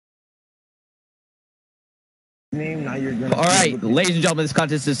Now you're gonna all right, ladies and gentlemen, this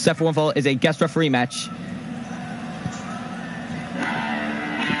contest is set for one fall is a guest referee match.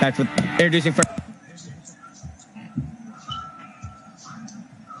 Back with introducing first.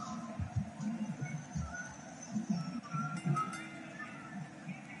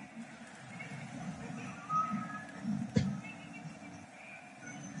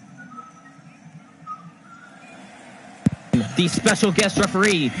 The special guest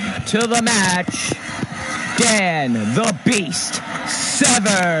referee to the match, Dan the Beast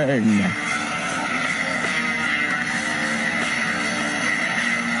Severn.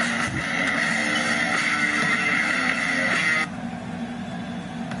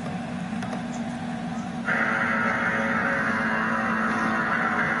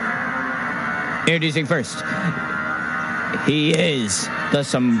 Introducing first, he is the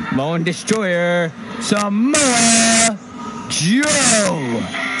Samoan Destroyer, Samoa Joe.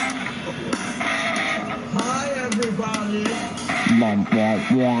 Hi, everybody.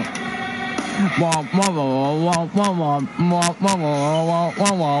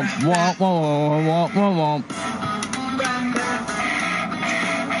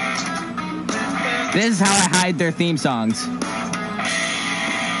 This is how I hide their theme songs.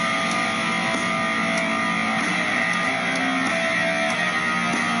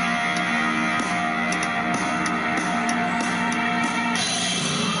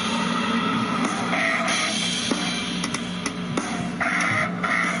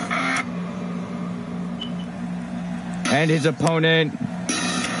 And his opponent,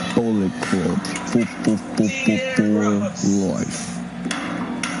 Bullet Club, life.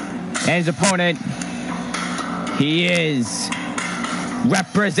 And his opponent, he is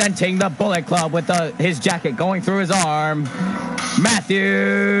representing the Bullet Club with his jacket going through his arm,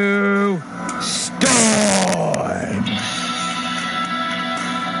 Matthew Storm.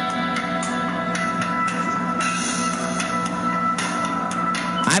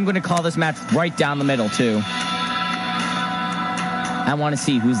 I'm going to call this match right down the middle, too. I want to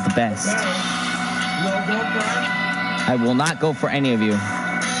see who's the best. I will not go for any of you.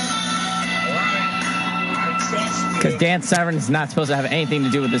 Because Dan Severn is not supposed to have anything to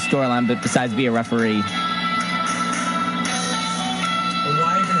do with the storyline, but besides be a referee. Oh,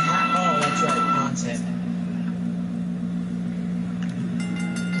 that's right, content.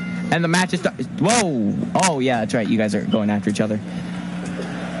 And the match is... Whoa! Oh, yeah, that's right. You guys are going after each other.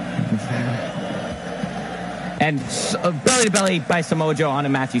 And belly to belly by Samoa Joe on a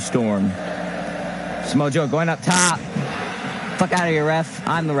Matthew Storm. Samoa Joe going up top. Fuck out of here, ref.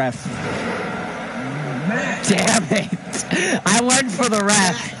 I'm the ref. Damn it. I went for the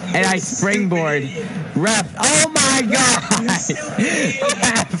ref and I springboard. Ref. Oh my God.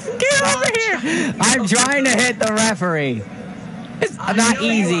 Ref, get over here. I'm trying to hit the referee. It's not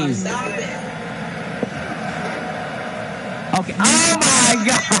easy. Okay. Oh my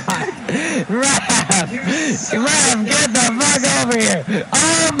God. Ref, get the fuck over here.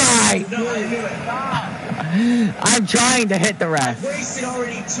 Oh my. I'm trying to hit the ref. I wasted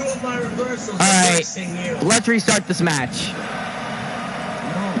already 2 of my reversals. All right, let's restart this match.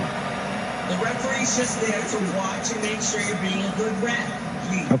 The referee's just there to watch and make sure you're being a good ref.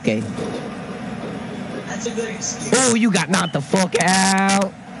 Please. Okay. That's a good excuse. Oh, you got knocked the fuck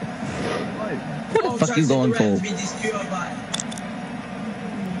out. What the fuck you going for?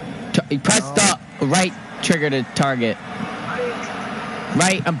 Press the right trigger to target.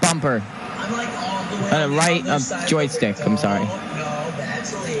 Right bumper. I'm like all the way Right joystick. I'm sorry. No,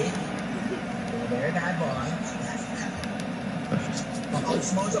 that's a lead. There, that ball. Oh,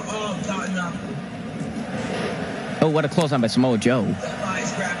 Samoa Joe. Oh, got enough. Oh, what a close on by Samoa Joe. That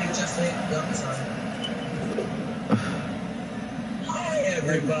eye's grabbing just like the time. Hi,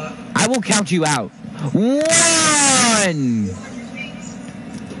 everybody. I will count you out. 1,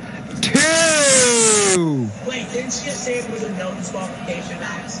 2. Wait, didn't she just say it was a no disqualification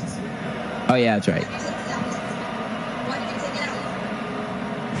match? Oh yeah, that's right.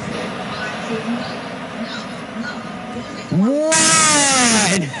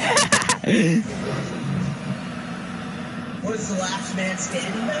 One. What is the last man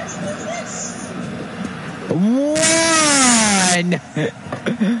standing match? What's this? One.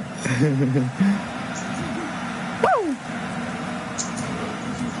 Woo.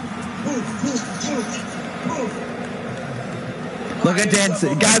 Look at Dan,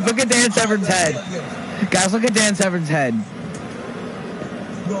 guys. Look at Dan Severn's head. Guys, look at Dan Severn's head.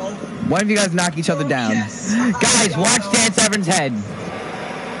 One of you guys knock each other down. Guys, watch Dan Severn's head.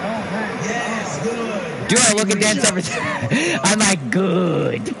 Yes, good. Do I look at Dan Severn's head? I'm like,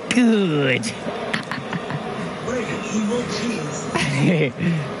 good. What are you, evil cheese?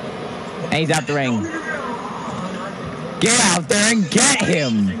 And he's out the ring. Get out there and get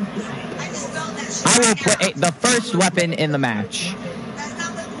him. I will put the first weapon in the match.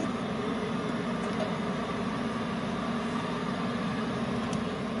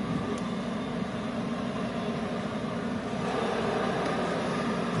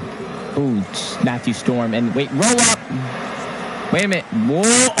 Ooh, Matthew Storm. And wait, roll up. Wait a minute. Whoa,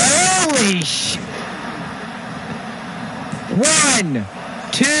 holy sh... 1,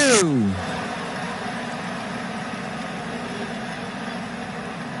 2.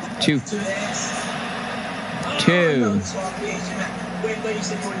 2. 2. Wait, you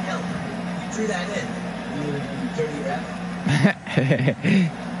said you wouldn't help. You threw that in. You dirty ref.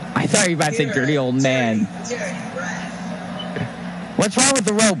 I thought you were about to say dirty old man. What's wrong with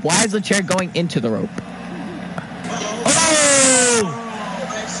the rope? Why is the chair going into the rope? Oh!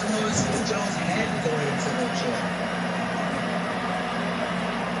 I suppose Joe's head going into the chair.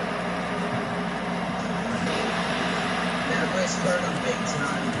 That wrist hurt him big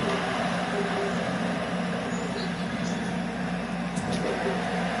time.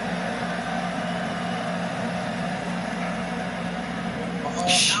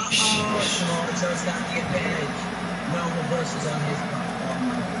 Joe's got the advantage. No reverses on his part.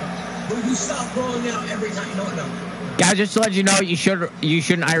 Will you stop rolling out every time? No. Guys, just to let you know, you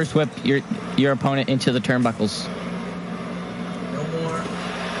shouldn't Irish whip your opponent into the turnbuckles. No more.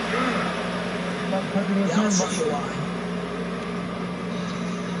 Yeah, I'll show you why.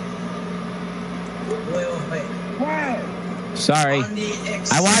 Wait. Sorry.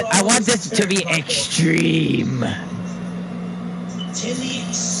 I want this to be extreme. To the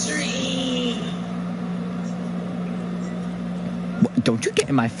extreme. Don't you get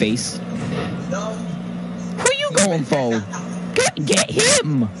in my face. No. Who are you going for? Get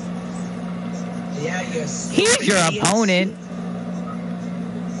him. Yeah, yes. He's your opponent.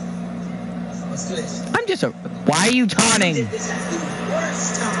 Let's do this. I'm just a... Why are you taunting? You did this at the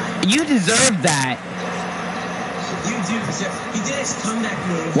worst time. You deserve that. You do deserve... You did his comeback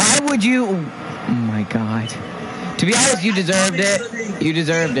move. Why would you... Oh, my God. To be honest, you deserved it. You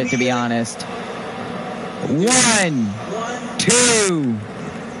deserved it, to be honest. 1, 2.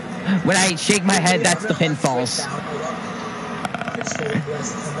 When I shake my head, that's the pinfalls.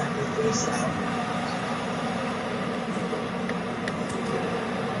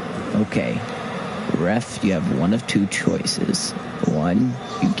 Okay. Ref, you have one of two choices. 1,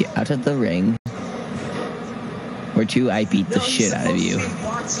 you get out of the ring. Or 2, I beat the shit out of you.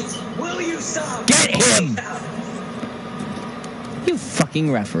 Get him! You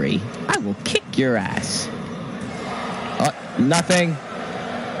fucking referee. I will kick your ass. Oh, nothing.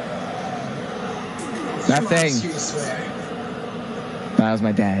 Nothing. That was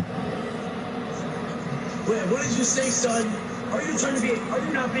my dad. Wait, what did you say, son? Are you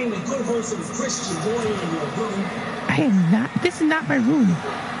not being a good host of a Christian boy in your room? I am not. This is not my room.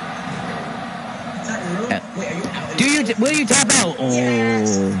 It's not your room? Wait, are you out? Will you tap out? Oh.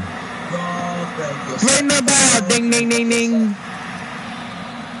 Yes. Ring the bell. Ding, ding, ding, ding.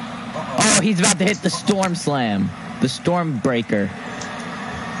 Oh, he's about to hit the storm slam. The storm breaker.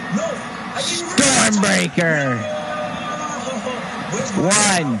 No. Stormbreaker.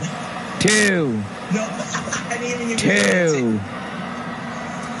 1, 2. No. 2.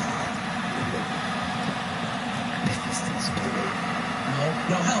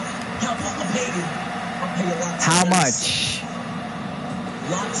 No, help. I'll pay you. I'll pay you lots. How much?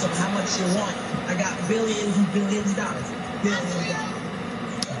 Lots of how much you want. I got billions and billions of dollars. Billions of dollars.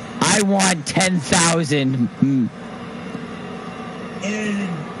 I want 10,000. In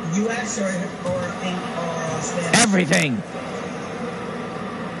U.S. or in Spanish? Everything.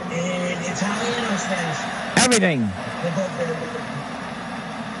 In Italian or Spanish? Everything. They're both very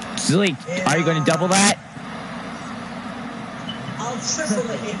good. Sleek, are you going to double that? I'll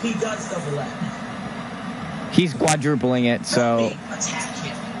triple it if he does double that. He's quadrupling it, so... Attack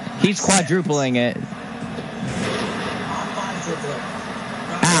him. He's quadrupling it. I'll quadruple it.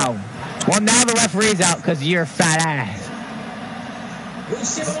 Ow. Well, now the referee's out because you're a fat ass.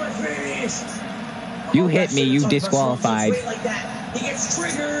 You hit me, you disqualified. Like that. He gets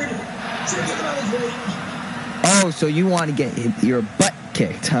triggered. Triggered about his weight. Oh, so you want to get your butt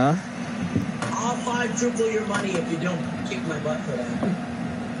kicked, huh? I'll quadruple your money if you don't kick my butt for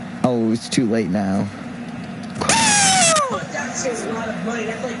that. Oh, it's too late now. But that's just a lot of money.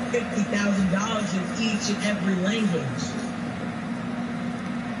 That's like $50,000 in each and every language.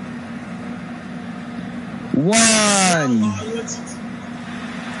 1,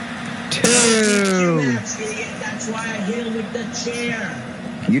 2. That's why I hit him with the chair.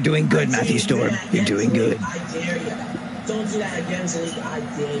 You're doing good, Matthew Storm. You're doing good. I dare you. Don't do that again, Zalik. I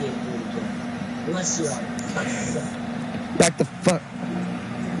dare you. Unless you are. Back the fuck.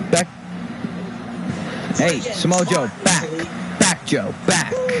 Back. Hey, Samoa Joe, back. Back, Joe,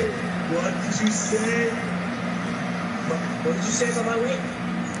 back. What did you say? What did you say about my weight?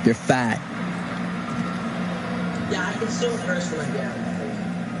 You're fat. Yeah, I can still curse when I'm down.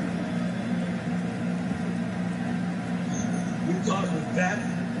 You call me fat?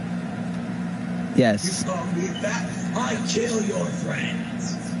 Yes. You call me fat? I kill your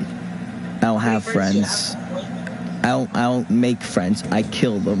friends. I don't have friends. I don't make friends. I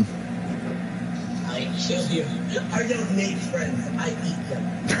kill them. I kill you. I don't make friends. I eat them.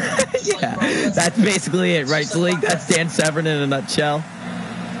 Yeah, that's basically it, right, Salik? That's Dan Severn in a nutshell.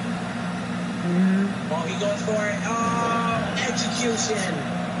 Oh, he goes for it. Oh, execution.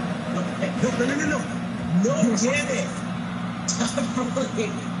 No. No, damn it. Stop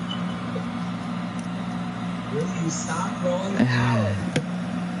rolling. Will you stop rolling?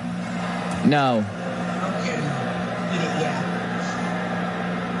 No. Okay. Eat it, yeah.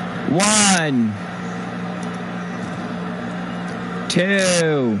 1,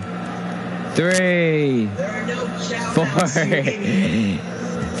 2, 3, There are no 4, shout-outs, you idiot.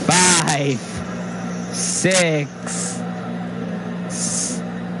 5, 6.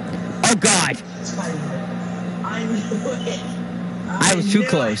 Oh God! I knew it. I was too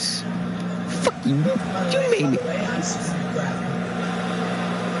close. Fuck you! You made me.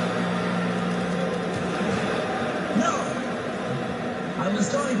 No! I was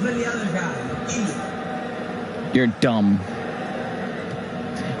going for the other guy. Idiot. You're dumb.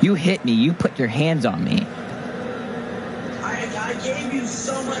 You hit me. You put your hands on me. I gave you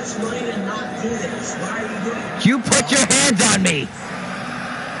so much money to not do this. Why are you doing it? You put your hands on me.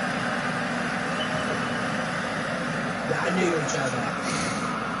 Yeah, I knew you would try that.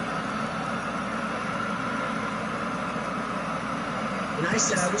 And I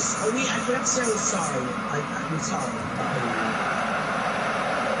said I was. I forgot to say I was sorry. I'm sorry.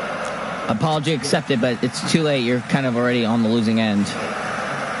 Apology accepted, but it's too late. You're kind of already on the losing end.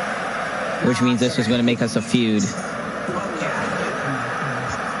 Which means this was going to make us a feud.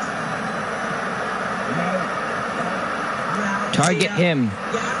 Target him.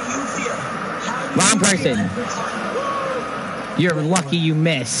 Wrong person. You're lucky you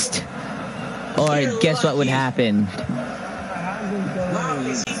missed. Or guess what would happen?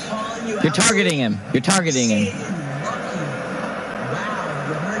 You're targeting him. You're targeting him.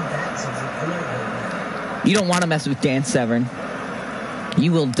 You don't want to mess with Dan Severn.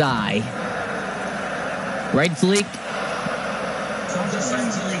 You will die. Right, Zalik?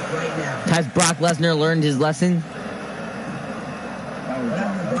 Has Brock Lesnar learned his lesson?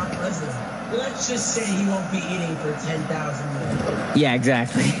 Let's just say he won't be eating for 10,000 years. Yeah,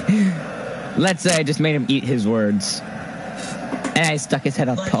 exactly. Let's say I just made him eat his words. And I stuck his head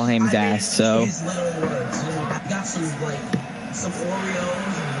up Paul Heyman's ass, so... His little words, you know, I got some Oreos and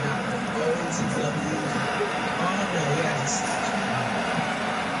I got O's and W's. Oh, no, yes.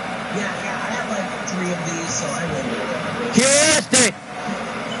 Yeah, I have 3 of these, so I will. Kissed it!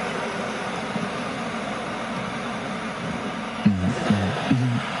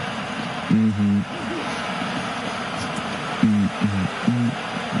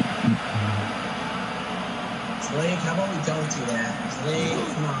 Slade, how about we don't do that? Slade,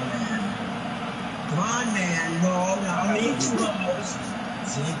 come on, man. Come on, man. No, not me close.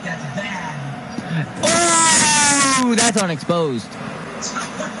 Slade, that's bad. Oh, that's unexposed.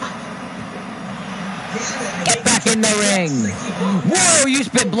 Get back in the ring. Whoa, you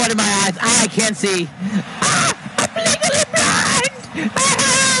spit blood in my eyes. I can't see. Ah, I'm legally blind.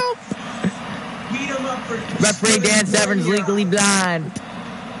 Help! Beat him up for Referee Dan Severn's legally blind.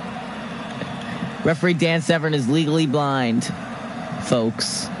 Referee Dan Severn is legally blind,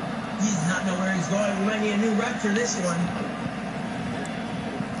 folks. He does not know where he's going. We might need a new rep for this one.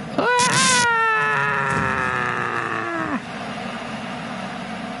 Ah!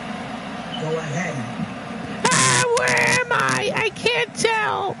 Go ahead. Where am I can't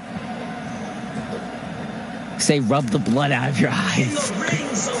tell. Say, rub the blood out of your In eyes. the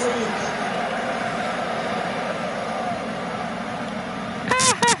ring, Salute.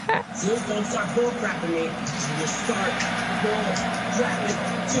 Salute, don't start bullcrapping me. You start bullcrapping,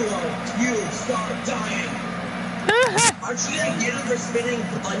 you start dying. Aren't you gonna get him for spitting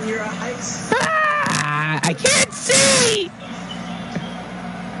blood in your eyes? I can't see.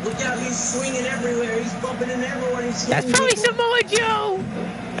 Look out, he's swinging everywhere. He's bumping into everyone. He's That's hitting probably people. Samoa Joe.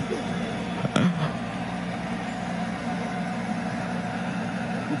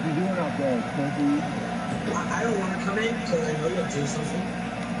 What you doing out there, Quincy? I don't want to come in because I know you'll do something.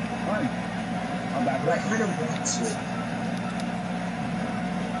 Fine. I'm back But I right. kind of want to.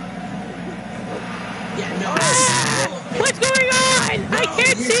 Yeah, no. What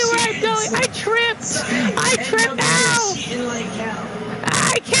can't see where I'm going. I tripped. I tripped now.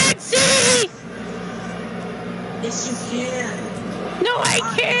 I can't see. Yes, you can. No, I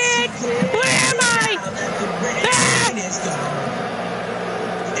can't. Where am I? Ah!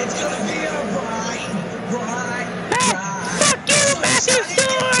 It's gonna be a ride. Fuck you, Matthew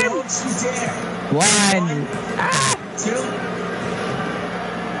Storm. Don't you dare. 1. Ah! 2.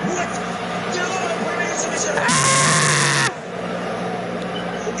 What? No, Ah!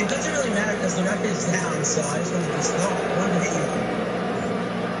 it doesn't really matter because the ref is down, so I just wanted to stop. I wanted to hit you.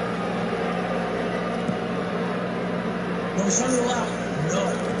 No, it's on the left. No.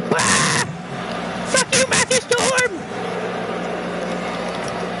 Ah! Fuck you, Matthew Storm.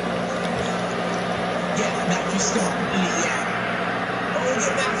 Get Matthew Storm. Yeah. Oh,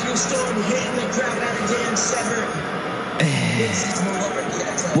 get Matthew Storm hitting the crap out of Dan Severn. This is more over.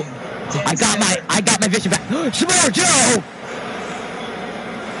 Yeah, I tell you. I got my vision back. Samoa Joe.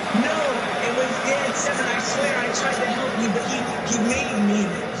 No, it was Dan Severn. I swear I tried to help you, but he made me.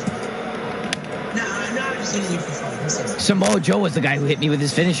 Nah, I'm just hitting you for fun. Samoa Joe was the guy who hit me with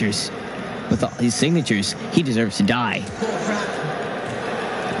his finishers. With all his signatures. He deserves to die.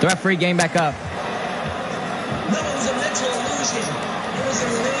 The referee game back up. No, it was a mental illusion. It was an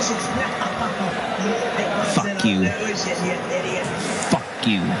illusion. Fuck you. Illusion, you idiot. Fuck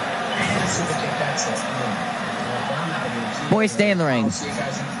you. Boys, stay in the ring.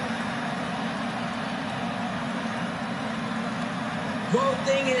 Gold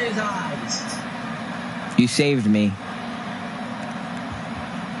thing in his eyes. You saved me.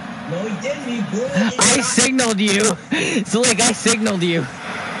 No, he didn't. He blew it. I signaled you. So, like, I signaled you. You're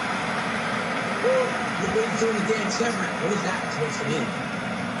waiting for the Dan Severn. What is that supposed to mean?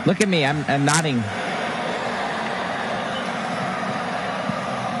 Look at me. I'm nodding.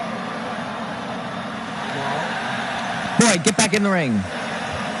 Boy, get back in the ring. No!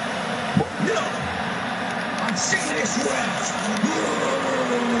 I'm sick of this ref!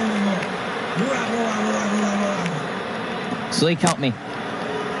 Sleek, help me. The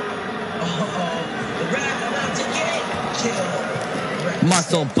ref about to get killed.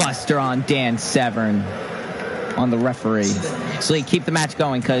 Muscle Buster on Dan Severn. On the referee. Sleek, keep the match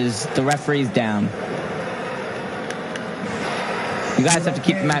going because the referee's down. You guys have to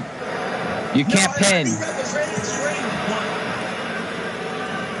keep the match. You can't pin.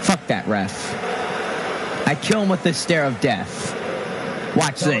 Fuck that ref. I kill him with the stare of death.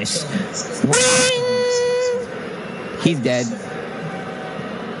 Watch this. Wing! He's dead.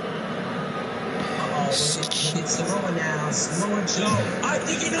 It's Samoa now. Samoa Joe. I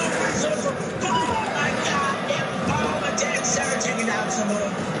think you know where it's over. Oh my God! Oh, my Dan Severn taking out Samoa.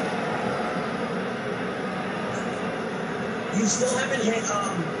 You still haven't hit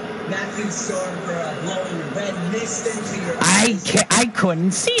Matthew Storm for blowing red mist into your eyes. I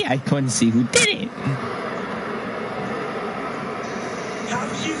couldn't see. I couldn't see who did it. How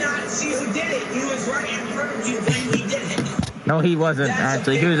could you not see who did it? He was right in front of you when he did it. No, he wasn't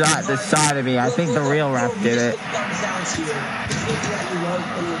actually. He was on the side of me. I think the real ref did it.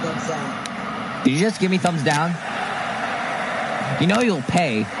 Did you just give me thumbs down? You know you'll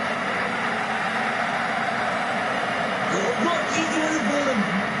pay.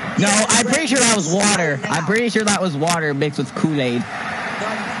 No, I'm pretty sure that was water. I'm pretty sure that was water mixed with Kool-Aid.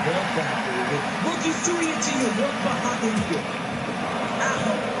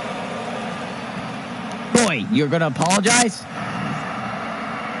 Boy, you're gonna apologize?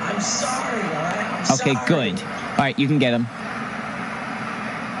 I'm sorry, alright? I'm okay, sorry. good. Alright, you can get him.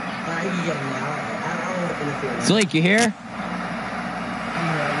 Alright, you can get him now. I don't want to interfere. Sleek, you here?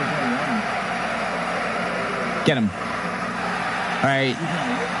 Get him. Alright.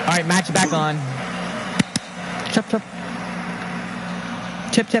 Alright, match back on. Chip, chip.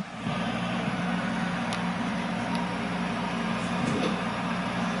 Chip, chip.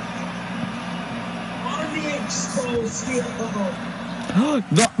 On the exposed field.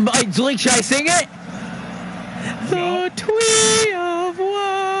 Sleek, should I sing it? The Tree of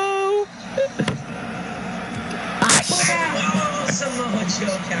Woe. Samoa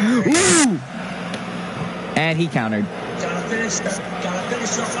Joe countered. Ooh! And he countered. Gotta finish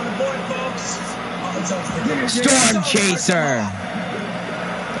off on the board, folks. Storm Chaser.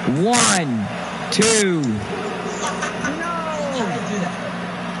 1, 2. No!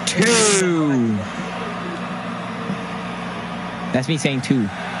 2. That's me saying 2. Wait, no,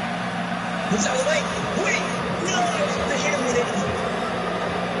 I was going to hit him with it.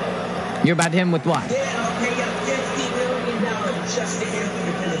 You're about to hit him with what? Yeah, I'll pay you $50 million just to hit him with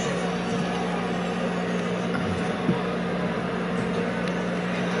the finisher.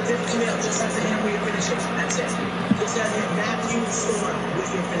 $50 50 mil just has to hit where you're finishing. That's it. Just has to hit Matthew Storm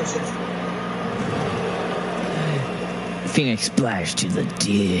with your finishing. Phoenix splash to the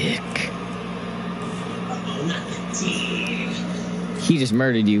dick. Uh-oh, not the dick. He just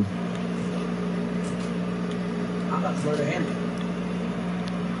murdered you. I'm about to murder him.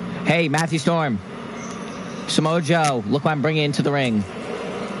 Hey, Matthew Storm. Samoa Joe, look what I'm bringing into the ring.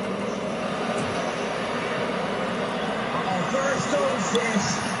 First goes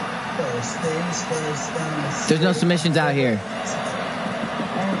this. First things first. There's no submissions out here.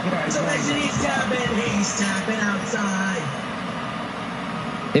 Submission, he's tapping outside.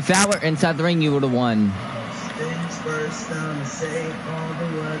 If that were inside the ring, you would have won. First things first, I'ma say all the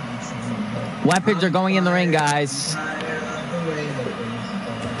words. Weapons are going in the ring, guys.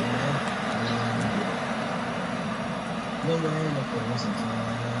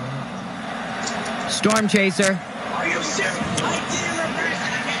 Storm Chaser. Are you serious? I didn't reverse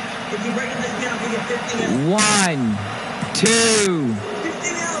it again. If you break this down, we get 50 mil. 1, 2,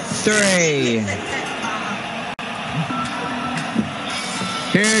 3.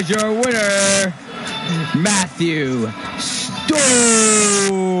 Here's your winner, Matthew Storm.